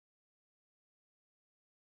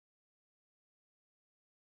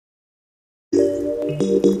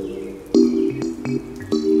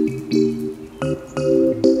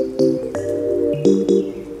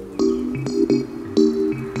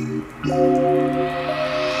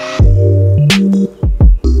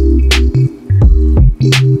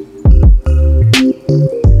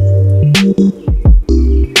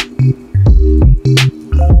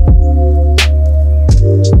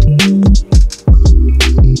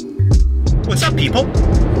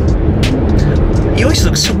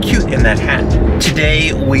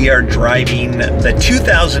We are driving the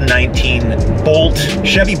 2019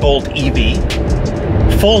 Chevy Bolt EV,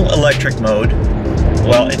 full electric mode.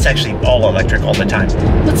 Well, it's actually all electric all the time.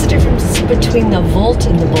 What's the difference between the Volt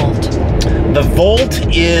and the Bolt? The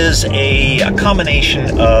Volt is a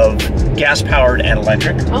combination of gas-powered and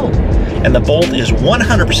electric. Oh. And the Bolt is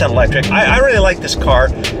 100% electric. I really like this car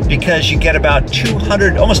because you get about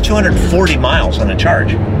 200, almost 240 miles on a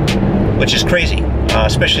charge, which is crazy.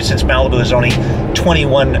 Especially since Malibu is only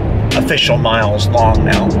 21 official miles long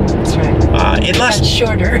now. That's right. It got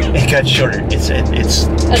shorter. It got shorter. It's as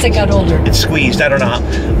it got older. It's squeezed. I don't know how.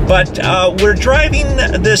 But we're driving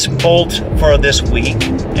this Bolt for this week,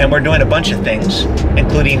 and we're doing a bunch of things,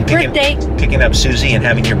 including picking up Susie and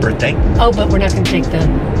having your birthday. Oh, but we're not going to take the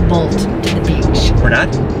Bolt to the beach. We're not?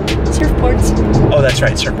 Surfboards. Oh, that's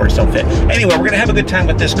right. Surfboards don't fit. Anyway, we're going to have a good time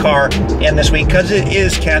with this car and this week because it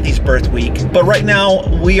is Kathy's birth week. But right now,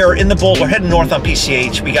 we are in the Bolt. We're heading north on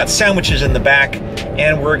PCH. We got sandwiches in the back,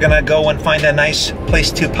 and we're going to go and find a nice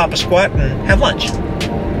place to pop a squat and have lunch.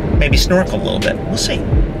 Maybe snorkel a little bit. We'll see.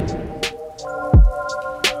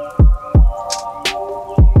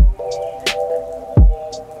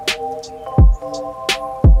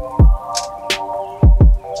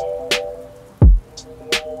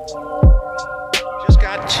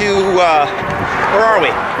 Where are we?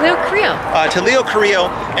 Leo Carrillo. To Leo Carrillo,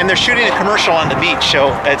 and they're shooting a commercial on the beach,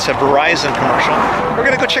 so it's a Verizon commercial. We're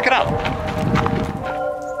gonna go check it out.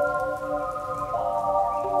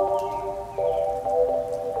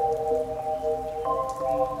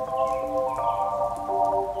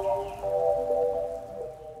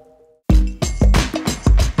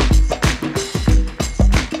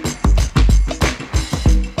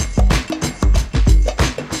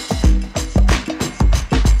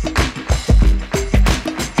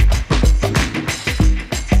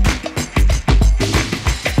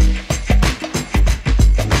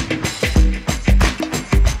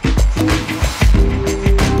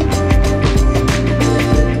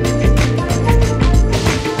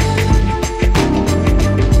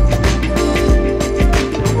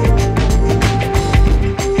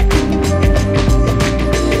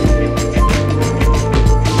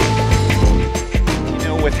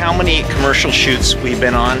 How many commercial shoots we've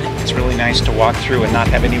been on, it's really nice to walk through and not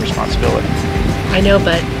have any responsibility. I know,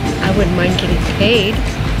 but I wouldn't mind getting paid.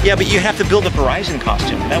 Yeah, but you have to build a Verizon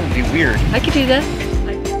costume. That would be weird. I could do that.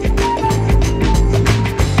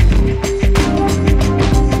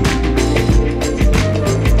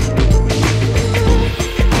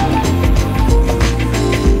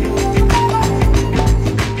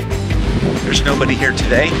 There's nobody here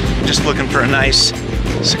today. Just looking for a nice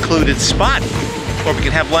secluded spot where we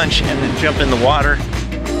can have lunch and then jump in the water.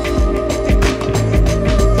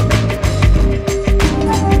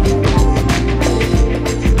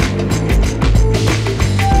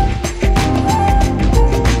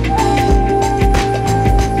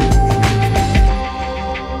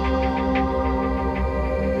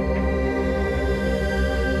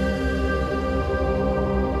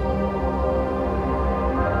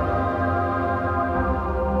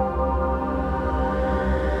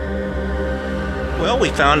 Well, we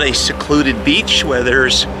found a secluded beach where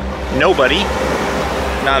there's nobody,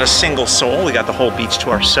 not a single soul. We got the whole beach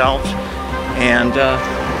to ourselves. And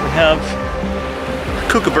we have a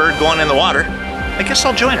kookaburra going in the water. I guess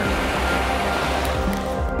I'll join her.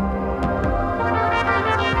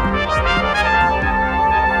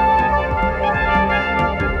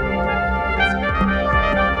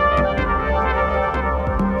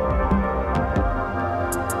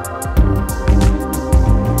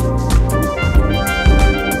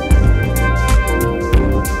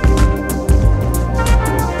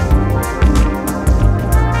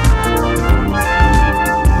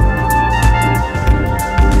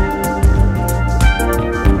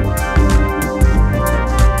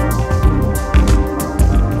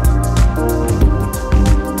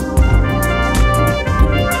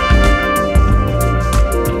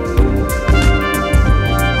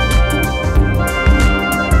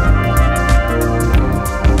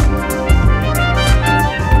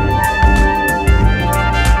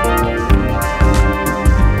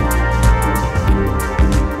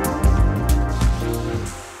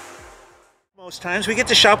 Times we get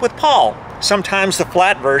to shop with Paul. Sometimes the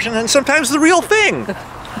flat version and sometimes the real thing.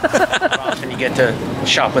 Often you get to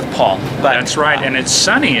shop with Paul. But that's right, and it's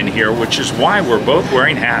sunny in here, which is why we're both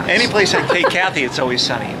wearing hats. Any place I take Kathy, it's always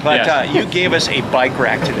sunny. But yes. You gave us a bike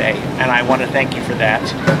rack today, and I want to thank you for that.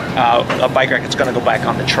 A bike rack that's going to go back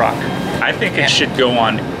on the truck. I think it should go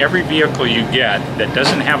on every vehicle you get that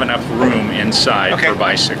doesn't have enough room inside for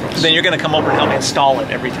bicycles. Then you're going to come over and help me install it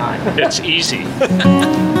every time. It's easy.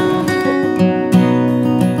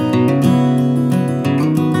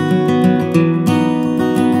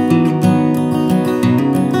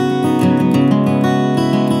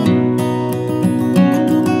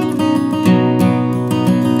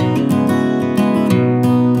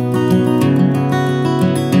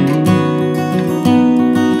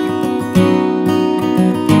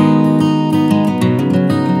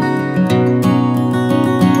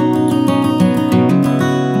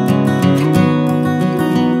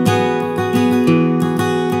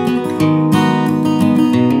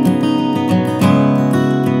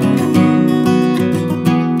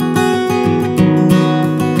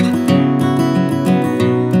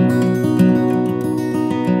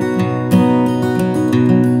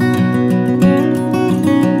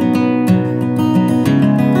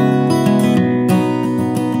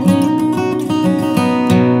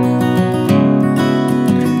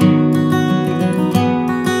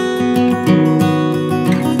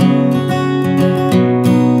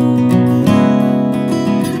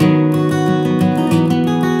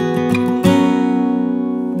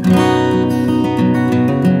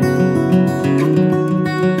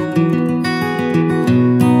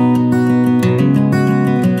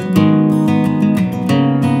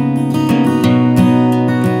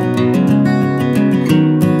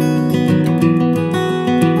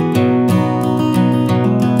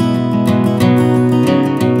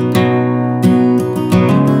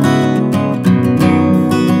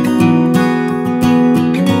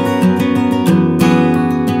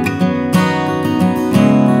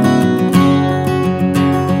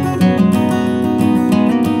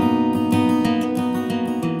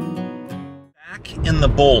 The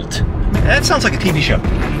Bolt. That sounds like a TV show.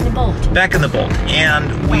 The Bolt. Back in the Bolt.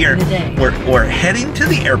 And we're heading to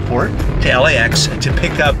the airport, to LAX, to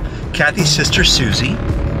pick up Kathy's sister Susie,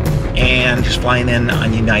 and just flying in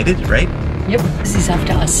on United, right? Yep. She's off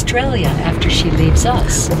to Australia after she leaves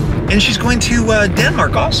us. And she's going to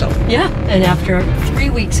Denmark also. Yeah, and after 3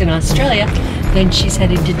 weeks in Australia, then she's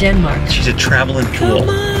heading to Denmark. She's a traveling fool. Come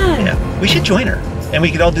on! Yeah, we should join her, and we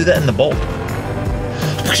could all do that in the Bolt.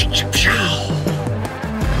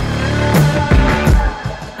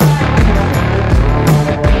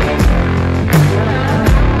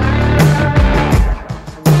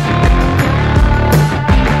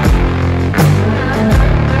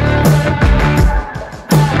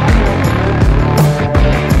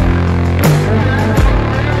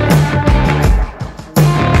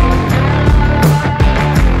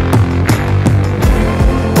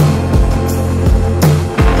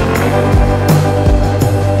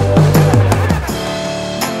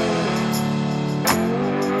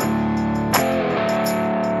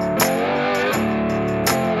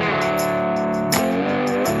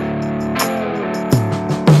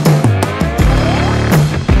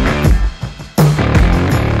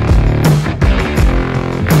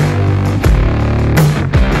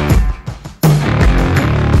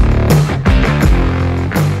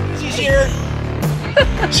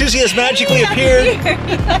 Susie has magically appeared.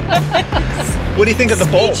 What do you think of the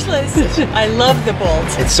Bolt? Speechless. I love the Bolt.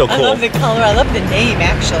 It's so cool. I love the color. I love the name,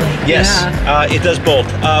 actually. Yes, it does Bolt.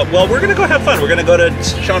 Well, we're gonna go have fun. We're gonna go to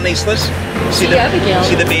Sean Naislis, see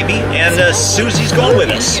the baby, and Susie's going with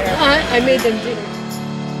us. I made them do.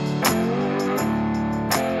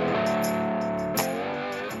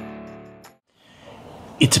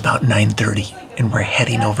 It's about 9:30, and we're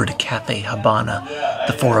heading over to Cafe Habana.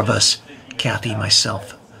 The four of us, Kathy,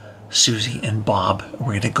 myself, Susie, and Bob,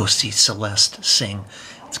 we're gonna go see Celeste sing.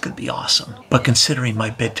 It's gonna be awesome. But considering my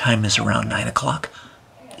bedtime is around 9 o'clock,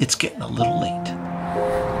 it's getting a little late.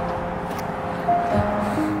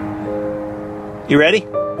 You ready?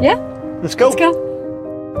 Yeah. Let's go. Let's go.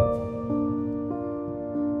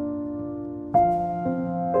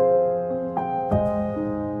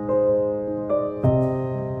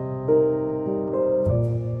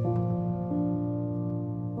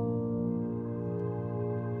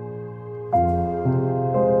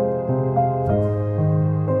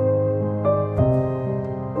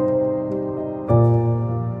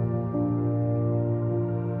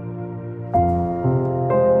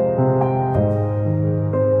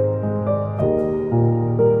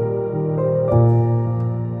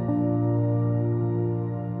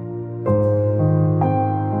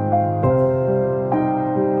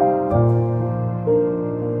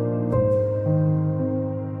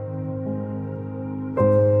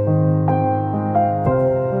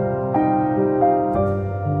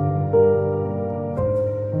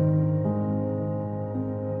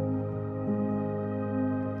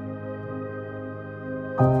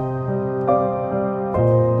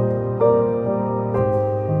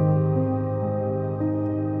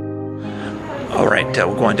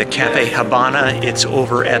 we're going to Cafe Habana. It's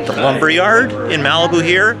over at the Lumberyard in Malibu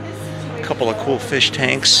here. A couple of cool fish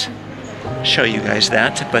tanks. Show you guys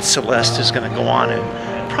that. But Celeste is going to go on in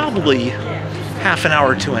probably half an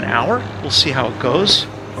hour to an hour. We'll see how it goes.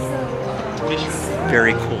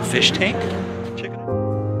 Very cool fish tank. Check it out.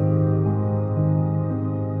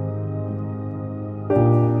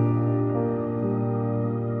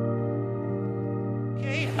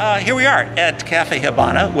 Okay, here we are at Cafe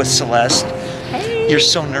Habana with Celeste. Hey. You're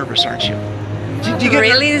so nervous, aren't you? Do you get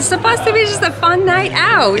really? It's supposed to be just a fun night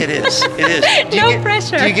out. It is. It is. No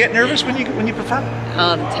pressure. Do you get nervous when you perform?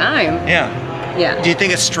 All the time. Yeah. Yeah. Do you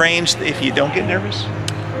think it's strange if you don't get nervous?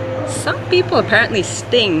 Some people apparently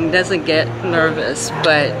Sting doesn't get nervous,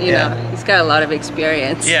 but you know, he's got a lot of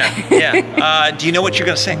experience. Yeah, yeah. Do you know what you're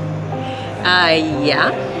gonna sing?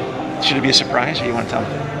 Yeah. Should it be a surprise, or you want to tell me?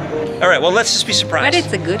 All right. Well, let's just be surprised. But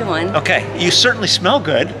it's a good one. Okay. You certainly smell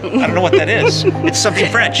good. I don't know what that is. It's something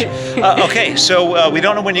French. Okay. So we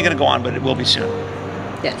don't know when you're gonna go on, but it will be soon.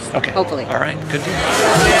 Yes. Okay. Hopefully. All right. Good deal.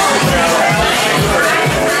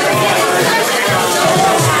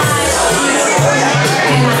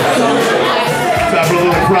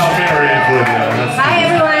 Hi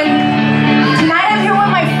everyone. Tonight I'm here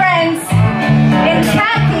with my friends and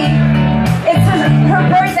Kathy. It's her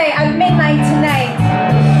birthday at midnight tonight.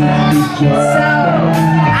 So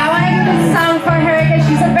I want to do this song for her because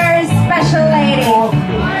she's a very special lady.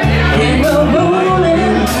 And we're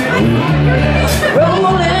rolling,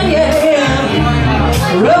 rolling, yeah,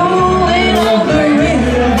 rolling on the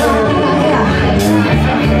river.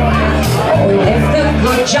 Left a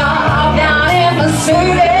good job down in the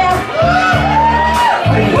city.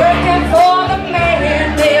 Working for the man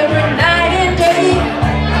every night and day.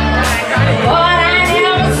 But I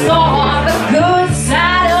never saw the good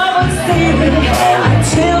side of a city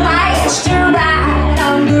until I hitched a ride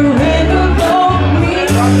on the river boat.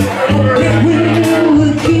 The wheel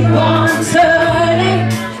will keep on turning.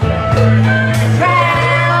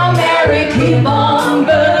 Proud Mary, keep on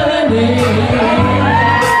burning.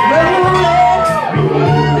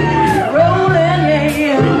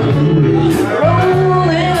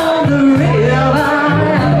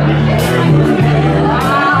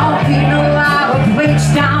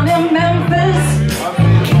 Down in Memphis,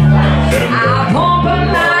 I pump a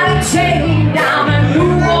lot of chain down in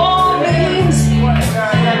New Orleans,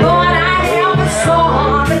 but I never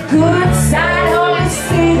saw the good side of the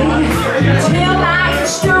city till I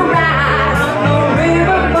hitched a ride on the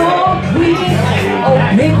riverboat queen. Oh,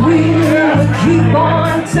 big wheel will keep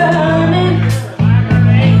on turning,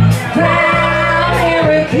 proud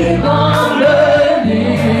Mary, keep on burning.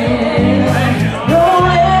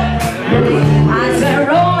 I said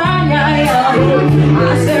rolling, yeah, yeah.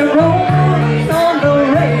 I said rolling on the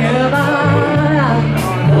river.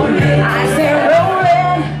 I said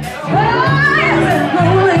rolling, oh, I said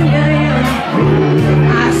rolling, yeah,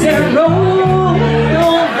 yeah. I said rolling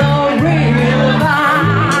on the river.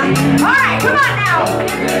 All right, come on now.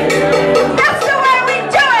 That's the way we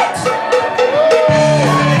do it.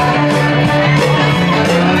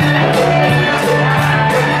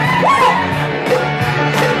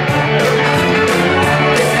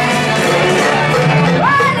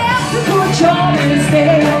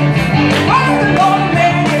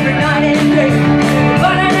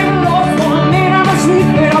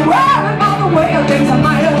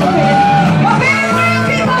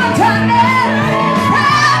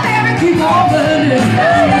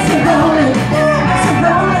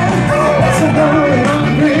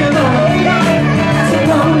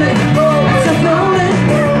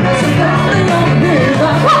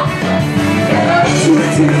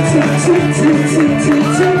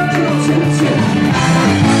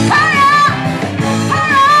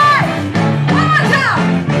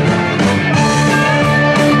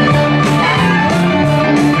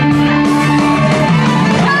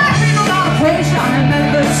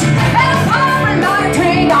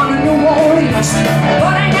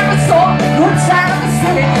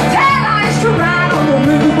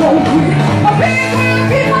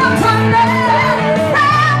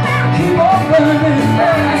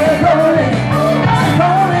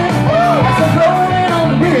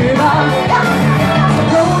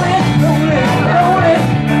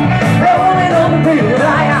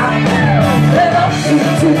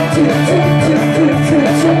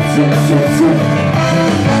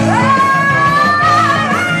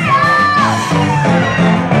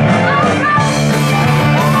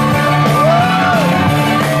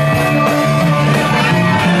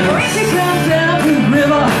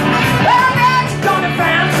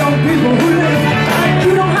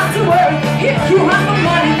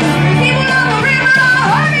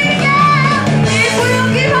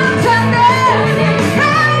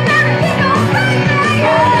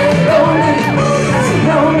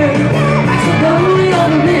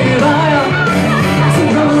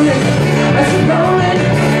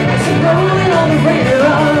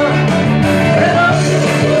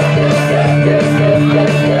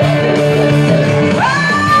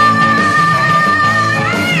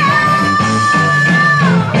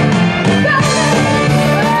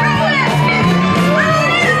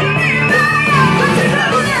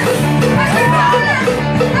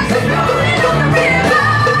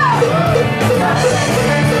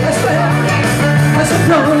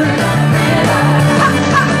 story.